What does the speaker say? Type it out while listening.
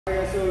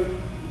Alright guys, so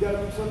you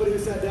got somebody who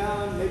sat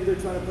down, maybe they're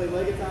trying to play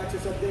leg attacks or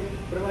something.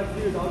 What I like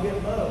to do is I'll get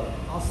low,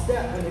 I'll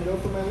step, when they go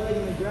for my leg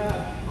and they grab,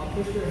 I'll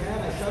push their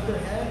head, I shove their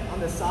head on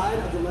the side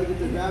of the leg that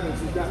they're grabbing.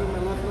 So he's grabbing my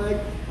left leg,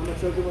 I'm going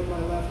to choke him with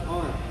my left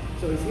arm.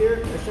 So he's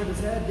here, I shove his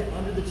head, get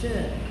under the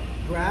chin,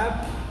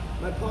 grab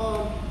my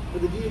palm for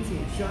the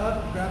guillotine,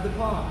 shove, grab the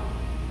palm.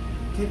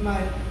 Take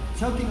my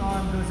choking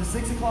arm goes to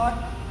 6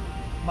 o'clock,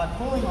 my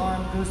pulling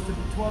arm goes to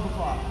 12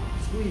 o'clock,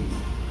 squeeze,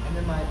 and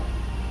then my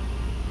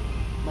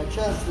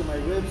chest and my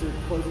ribs are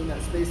closing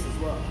that space as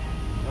well.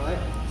 Alright?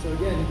 So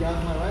again, he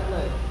grabs my right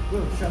leg,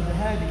 boom, shove the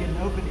head to get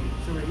an opening.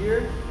 So we're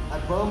here, I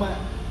blow my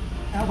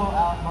elbow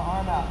out, my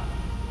arm out,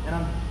 and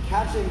I'm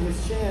catching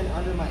his chin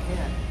under my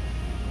hand.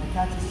 I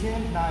catch his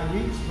chin, now I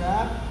reach,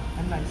 grab,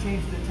 and I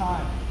change the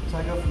time. So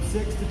I go from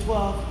 6 to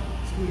 12,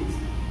 squeeze.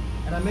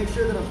 And I make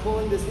sure that I'm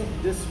pulling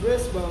this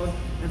wrist bone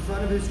in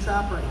front of his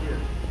trap right here.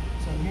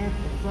 So I'm here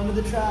in front of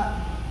the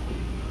trap,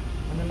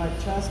 and then my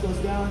chest goes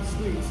down,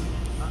 squeeze,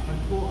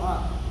 and pull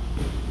up.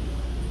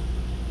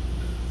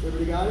 So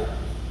everybody got it?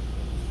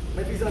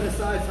 If he's on his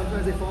side,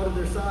 sometimes they fall to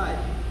their side.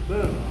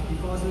 Boom, he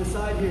falls to the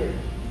side here.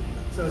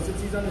 So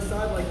since he's on the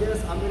side like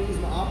this, I'm going to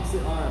use my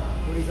opposite arm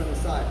when he's on the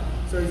side.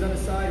 So he's on the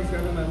side, he's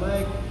grabbing my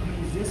leg, I'm going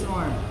to use this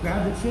arm,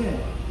 grab the chin.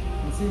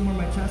 And see where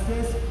my chest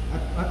is?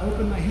 I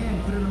open my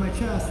hand, put it on my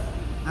chest,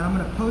 and I'm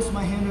going to post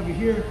my hand over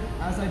here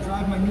as I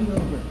drive my knee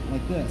over,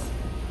 like this.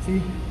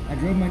 See, I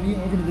drove my knee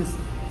over to this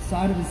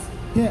side of his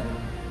hip.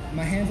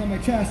 My hand's on my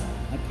chest,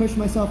 I push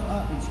myself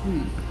up and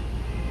squeeze.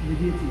 The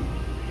guillotine.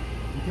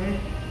 Okay?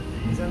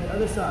 He's on the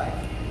other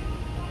side.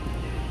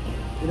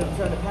 You know, I'm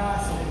trying to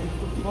pass and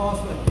he falls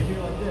from here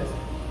like this.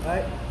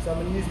 Right? So I'm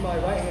going to use my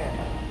right hand.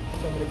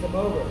 So I'm going to come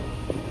over,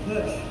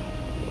 push.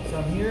 So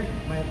I'm here,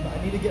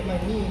 I need to get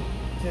my knee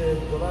to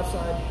the left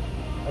side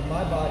of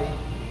my body,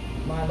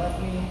 my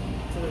left knee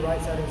to the right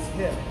side of his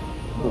hip.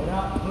 Pull it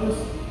out, post,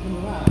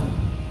 come around.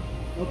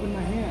 Open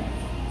my hand.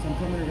 So I'm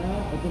coming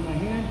around, open my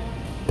hand,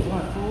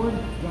 drive forward,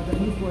 drop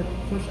that knee forward,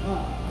 push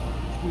up,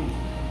 squeeze.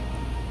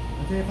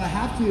 Okay, if I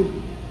have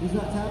to, he's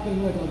not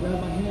tapping, look, I'll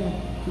grab my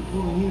hand, keep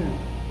pulling here.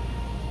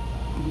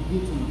 To the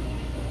guillotine.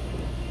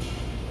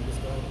 I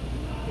just go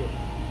here.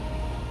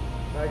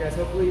 Alright guys,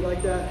 hopefully you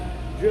like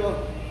that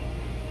drill.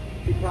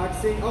 Keep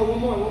practicing. Oh, one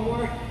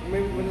more.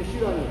 Maybe when they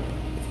shoot on you.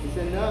 You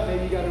said no,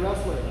 maybe you got a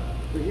wrestler.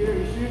 But here,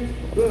 you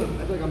shoot, boom.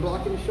 I feel like I'm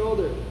blocking the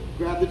shoulder.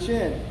 Grab the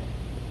chin.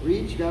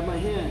 Reach, grab my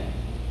hand.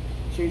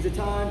 Change the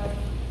time.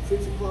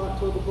 6 o'clock,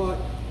 12 o'clock.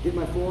 Get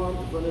my forearm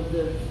in front of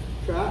the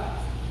trap.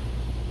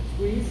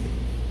 Squeeze.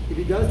 If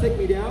he does take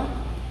me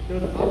down, throw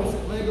the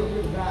opposite leg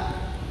over the back.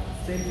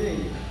 Same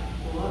thing.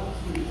 Pull up,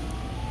 squeeze.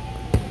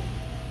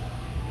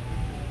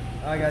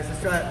 Alright guys,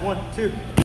 let's try it. 1, 2.